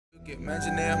Keep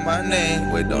mentioning my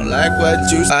name, we don't like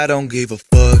what you. I don't give a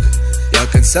fuck. Y'all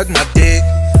can suck my dick.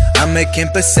 I'm making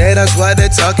pesetas while they're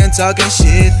talking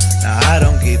shit. Nah, I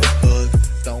don't give a fuck.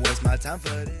 Don't waste my time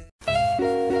for this.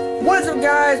 What's up,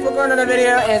 guys? Welcome to another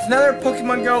video, and it's another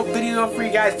Pokemon Go video for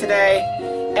you guys today.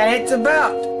 And it's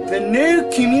about the new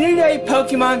Community Day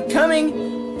Pokemon coming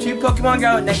to Pokemon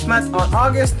Go next month on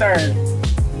August 3rd.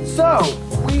 So,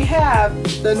 we have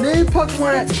the new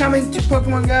Pokemon that's coming to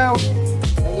Pokemon Go.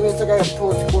 And give me a second, I gotta pull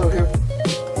this cord here.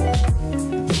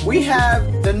 We have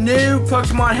the new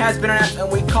Pokemon has been announced,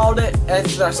 and we called it.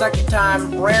 It's our second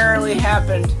time. Rarely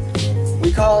happened.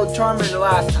 We called Charmander the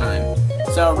last time.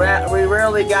 So, we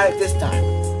rarely got it this time.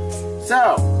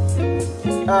 So,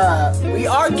 we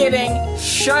are getting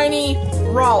shiny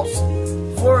Ralts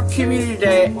for Community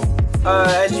Day.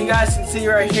 As you guys can see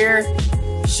right here,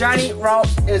 shiny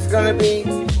Ralts is going to be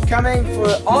coming for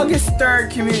August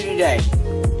 3rd Community Day.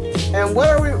 And what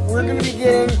are we're going to be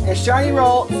getting a shiny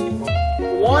Ralts,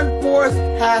 1/4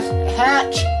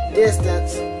 hatch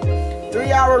distance,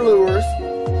 3-hour lures,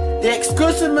 the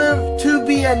exclusive move to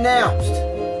be announced.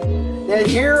 And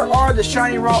here are the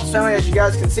shiny Ralts family. As you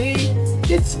guys can see,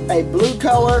 it's a blue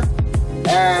color,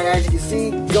 and as you can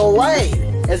see,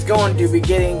 Gallade is going to be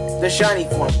getting the shiny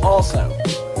form also,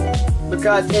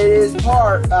 because it is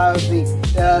part of the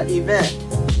event.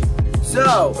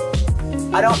 So,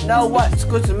 I don't know what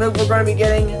exclusive move we're going to be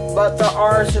getting, but there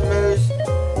are some moves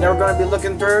that we're going to be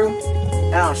looking through,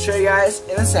 and I'll show you guys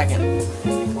in a second.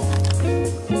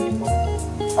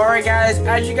 Alright guys,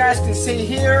 as you guys can see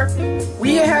here,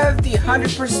 we have the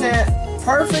 100%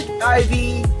 perfect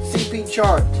IV CP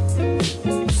chart.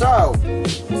 So,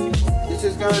 this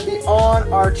is going to be on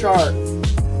our chart.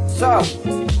 So,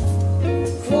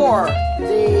 for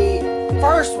the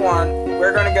first one,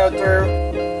 we're going to go through.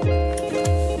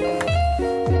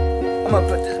 I'm going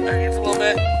to put this back in a little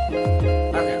bit.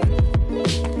 Okay.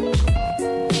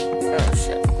 Oh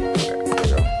shit.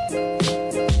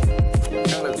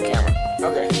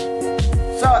 Okay.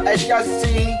 So, as you guys can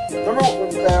see,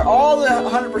 all the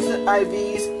 100%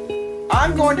 IVs,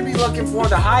 I'm going to be looking for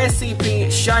the highest CP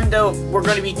Shundo we're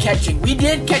going to be catching. We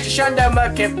did catch a Shundo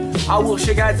Mudkip. I will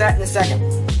show you guys that in a second.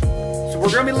 So,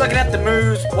 we're going to be looking at the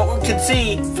moves, what we can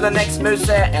see for the next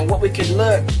moveset, and what we can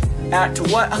look at to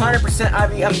what 100%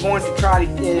 IV I'm going to try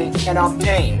to get and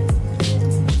obtain.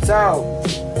 So,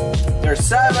 there's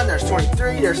 7, there's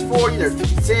 23, there's 40, there's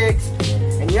 56,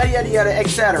 and yada yada yada,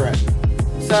 etc.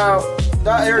 So,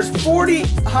 there's 40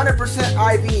 100%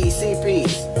 IV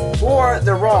CPs for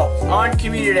the Ralts on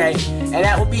Community Day, and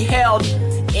that will be held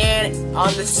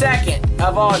on the 2nd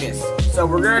of August. So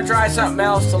we're going to try something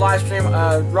else to live stream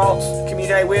Ralts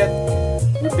Community Day with.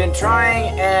 We've been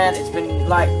trying, and it's been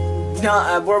like,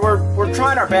 we're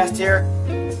trying our best here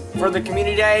for the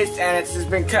Community Days, and it's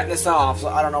just been cutting us off, so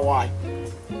I don't know why.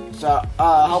 So,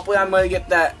 hopefully I'm going to get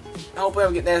that, hopefully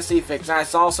I'll get the SC fixed. I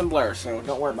saw some blur, so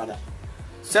don't worry about that.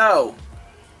 So,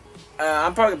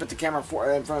 I'm probably going to put the camera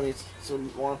in front of me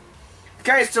some more.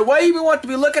 Okay, so what you want to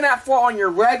be looking at for on your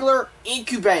regular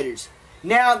incubators.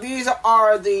 Now, this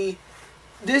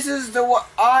is what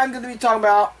I'm going to be talking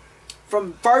about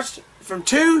from 2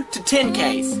 to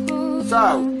 10Ks.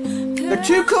 So, the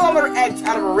 2 kilometer eggs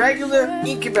out of a regular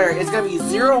incubator is going to be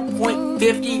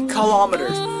 0.50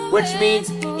 kilometers, which means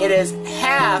it is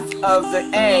half of the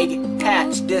egg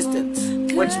hatch distance,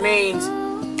 which means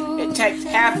it takes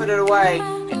half of it away.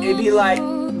 It'd be like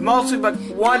mostly but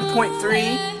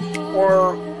 1.3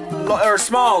 or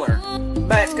smaller,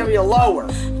 but it's gonna be a lower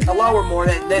more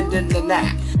than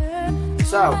that.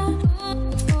 So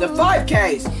the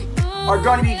 5Ks are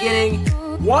going to be getting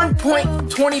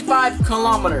 1.25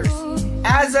 kilometers.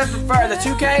 As of the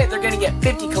 2K, they're gonna get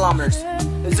 50 kilometers.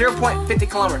 0.50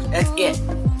 kilometers. That's it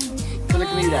for the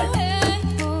Community Day.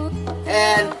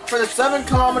 And for the 7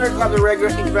 kilometers of the regular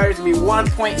incubator, it's going to be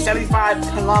 1.75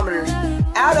 kilometers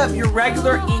out of your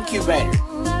regular incubator.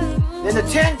 Then the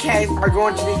 10Ks are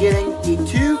going to be getting the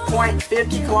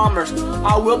 2.50 kilometers.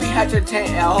 I will be hatching a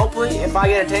 10. Hopefully, if I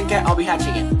get a 10K, I'll be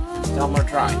hatching it. So I'm going to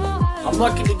try. I'm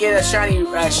looking to get a shiny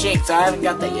Shink, so I haven't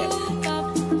got that yet.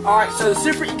 Alright, so the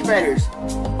super incubators.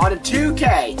 On the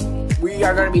 2K, we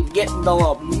are going to be getting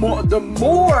the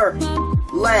more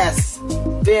less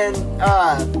than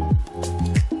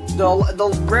the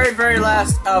very, very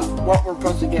last of what we're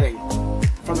supposed to be getting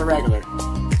from the regular.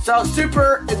 So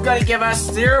Super is going to give us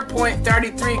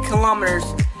 0.33 kilometers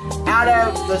out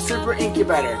of the Super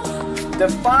Incubator. The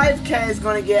 5K is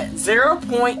going to get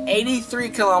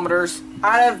 0.83 kilometers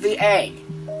out of the egg.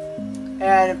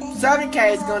 And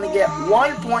 7K is going to get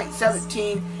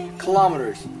 1.17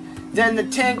 kilometers. then the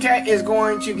 10K is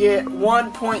going to get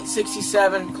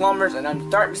 1.67 kilometers, and I'm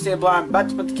starting to see a blind. I'm about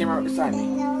to put the camera right beside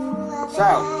me.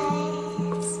 So,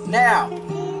 now,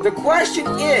 the question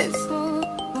is,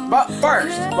 but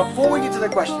first, before we get to the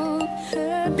question,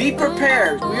 be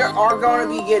prepared. We are going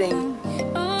to be getting,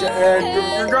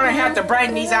 you're going to have to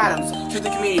bring these items to the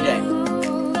community day.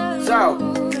 So,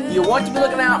 you want to be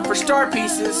looking out for star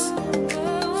pieces,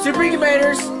 super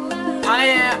incubators,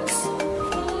 pineapples,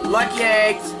 lucky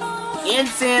eggs,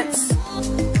 incense,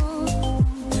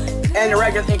 and a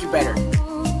regular incubator.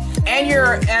 And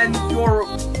your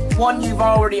one you've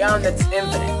already owned that's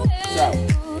infinite. So,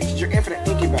 it's your infinite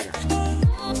incubator.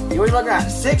 You'll be looking at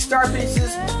 6 star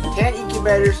pieces, 10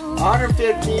 incubators,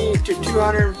 150 to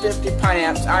 250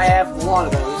 pineapples. I have a lot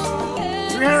of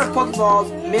those. 300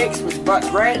 Pokeballs mixed with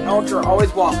red and ultra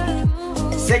always welcome.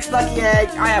 6 lucky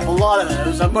eggs. I have a lot of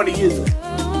those. I'm going to use them.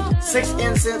 6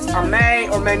 incense. I may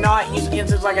or may not use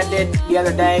incense like I did the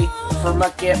other day for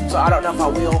Mudkip, so I don't know if I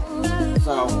will.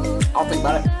 So I'll think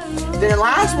about it. Then the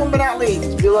last one but not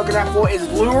least, be looking out for is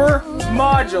lure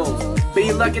modules.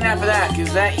 Be looking out for that,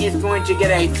 because that is going to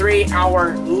get a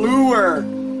 3-hour lure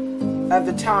of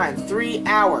the time. 3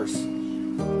 hours.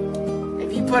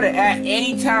 If you put it at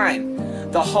any time,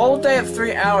 the whole day of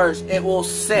 3 hours, it will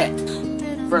sit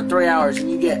for 3 hours, and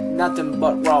you get nothing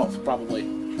but Ralts, probably.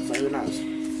 So who knows?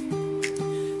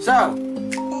 So,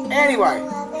 anyway,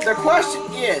 the question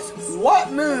is,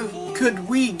 what move could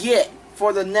we get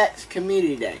for the next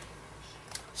community day?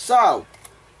 So,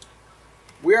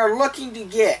 we are looking to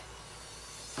get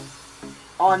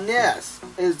on this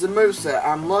is the moveset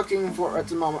I'm looking for at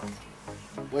the moment,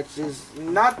 which is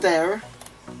not there.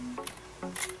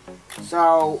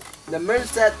 So the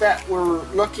moveset that we're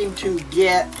looking to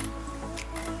get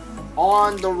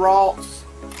on the Ralts,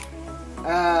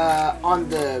 on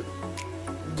the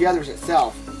others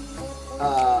itself.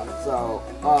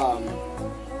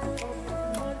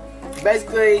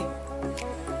 Basically,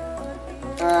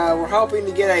 we're hoping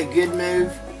to get a good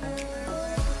move.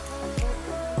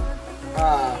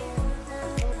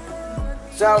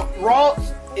 So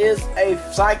Ralts is a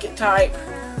psychic type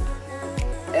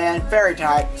and fairy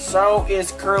type. So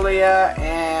is Curlia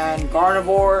and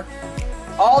Gardevoir.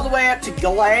 All the way up to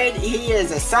Glade, he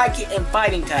is a psychic and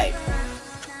fighting type.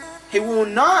 He will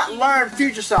not learn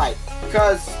Future Sight,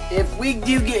 because if we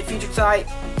do get Future Sight,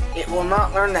 it will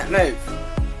not learn that move.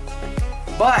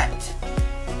 But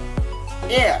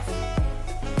if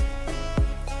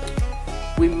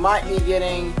we might be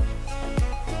getting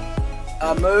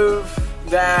a move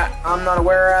that I'm not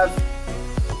aware of,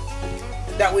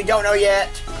 that we don't know yet,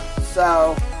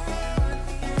 so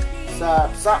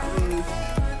something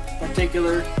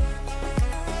particular,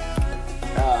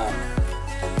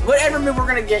 whatever move we're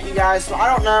gonna get, you guys. So I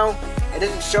don't know, it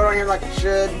doesn't show on here like it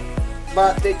should,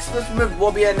 but the exclusive move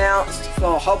will be announced,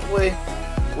 so hopefully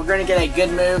we're gonna get a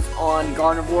good move on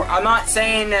Gardevoir. I'm not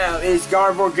saying is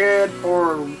Gardevoir good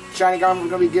or Shiny Gardevoir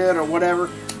gonna be good or whatever,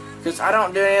 because I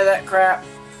don't do any of that crap.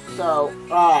 So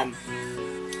I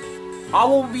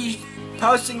will be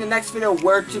posting the next video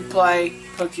where to play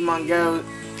Pokemon Go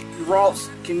Ralts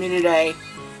Community Day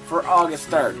for August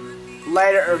 3rd.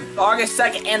 Later, or August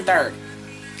 2nd and 3rd.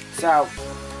 So,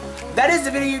 that is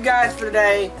the video, you guys, for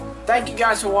today. Thank you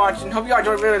guys for watching. Hope you guys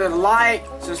enjoyed the video. Like,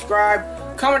 subscribe,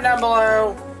 comment down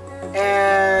below,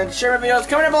 and share my videos.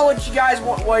 Comment down below what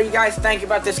you guys think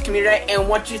about this community day, and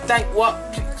what you think, what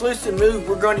exclusive move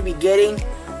we're going to be getting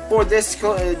for this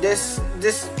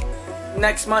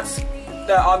next month's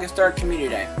August 3rd community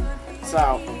day.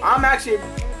 So I'm actually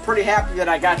pretty happy that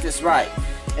I got this right.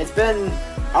 It's been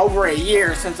over a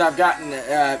year since I've gotten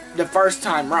the first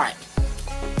time right.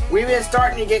 We've been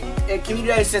starting to get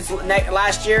community day since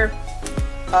last year,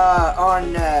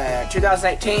 on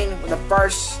 2018. With the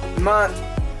first month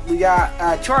we got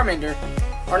Charmander,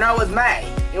 or no, it was May.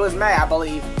 It was May, I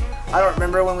believe. I don't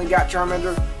remember when we got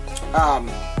Charmander.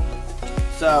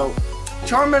 So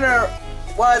Charmander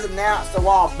was announced a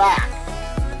while back.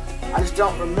 I just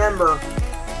don't remember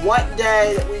what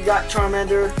day that we got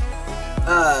Charmander.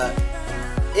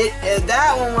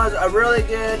 That one was a really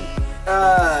good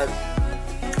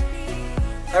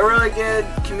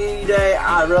community day.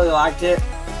 I really liked it.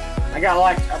 I think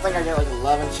I got like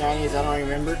 11 shinies. I don't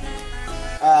remember.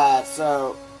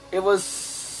 So it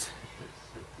was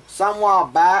some while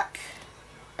back.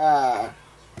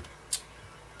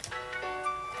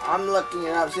 I'm looking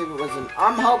it up, see if it was in,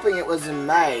 I'm hoping it was in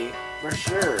May, for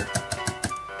sure.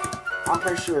 I'm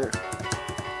pretty sure.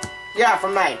 Yeah, for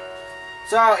May.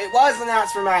 So, it was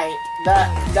announced for May,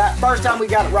 that first time we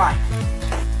got it right.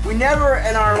 We never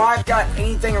in our life got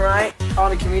anything right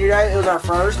on the community day. It was our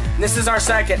first. And this is our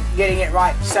second getting it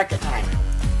right, second time.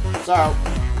 So,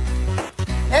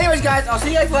 anyways, guys, I'll see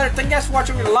you guys later. Thank you guys for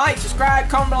watching. Like, subscribe,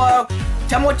 comment below.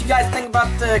 Tell me what you guys think about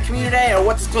the community day or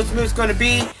what the exclusive move is going to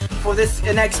be for this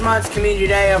next month's community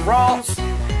day of Ralts.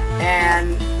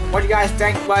 And what you guys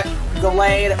think, what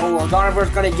Delayed or Donover is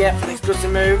going to get for the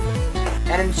exclusive move.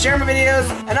 And then share my videos,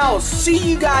 and I will see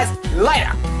you guys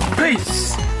later.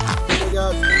 Peace. Hey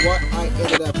guys, what I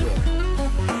ended up with.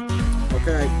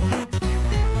 Okay.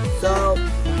 So,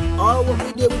 what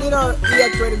we did our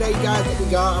EX rate today, guys, that we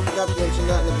got. I forgot to mention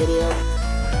that in the video.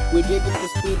 We did get the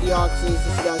speed deoxys,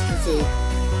 as you guys can see.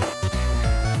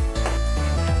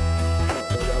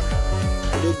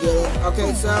 We did get it.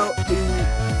 Okay, so the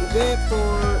event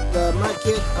for the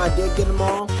Mudkip, I did get them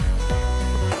all.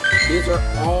 These are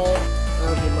all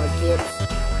of the Mudkips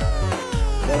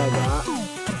that I got.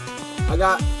 I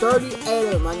got 38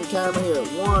 of them. I can count them here.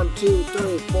 1, 2,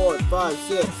 3, 4, 5,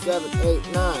 6, 7,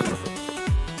 8, 9,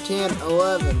 10,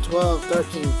 11, 12,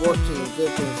 13, 14,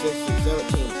 15, 16,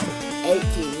 17,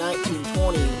 18, 19,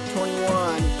 20,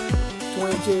 21,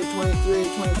 22,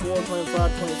 23, 24, 25,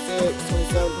 26,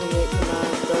 27, 28,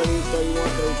 29, 30, 31,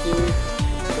 32,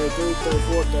 33,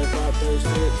 34, 35, 36,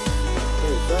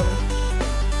 37.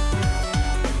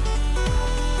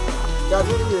 Guys,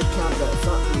 what do you count that?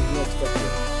 Something next up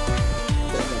here.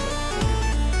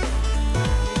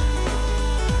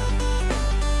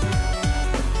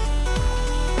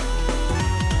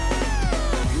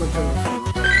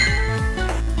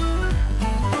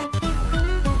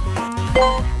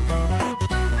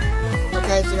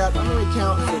 Okay, so I got how many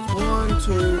counts? It's 1,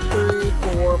 2, 3,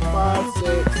 4, 5, 6,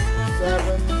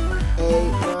 7,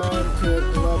 8, 9, 10,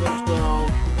 11,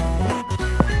 12,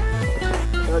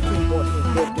 13, 14,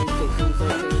 15, 16,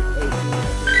 17, 18,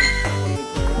 19, 20,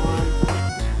 21,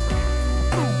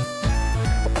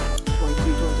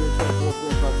 22, 23, 24,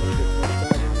 25, 26,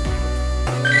 27,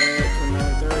 28,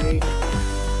 29, 30,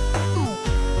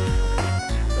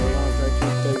 31,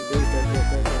 32, 33,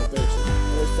 34, 35, 36.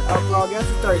 Well, I guess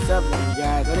it's 37 of you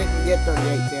guys. I didn't get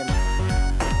 38 then.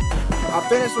 I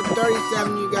finished with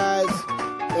 37, you guys.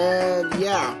 And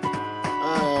yeah.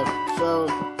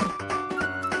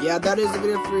 Yeah, that is the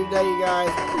video for today, you guys.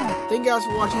 Thank you guys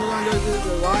for watching. If you want to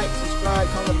do like, subscribe,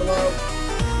 comment below.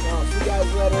 I'll see you guys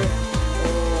later.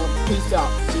 And peace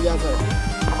out. See you guys later.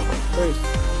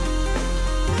 Peace.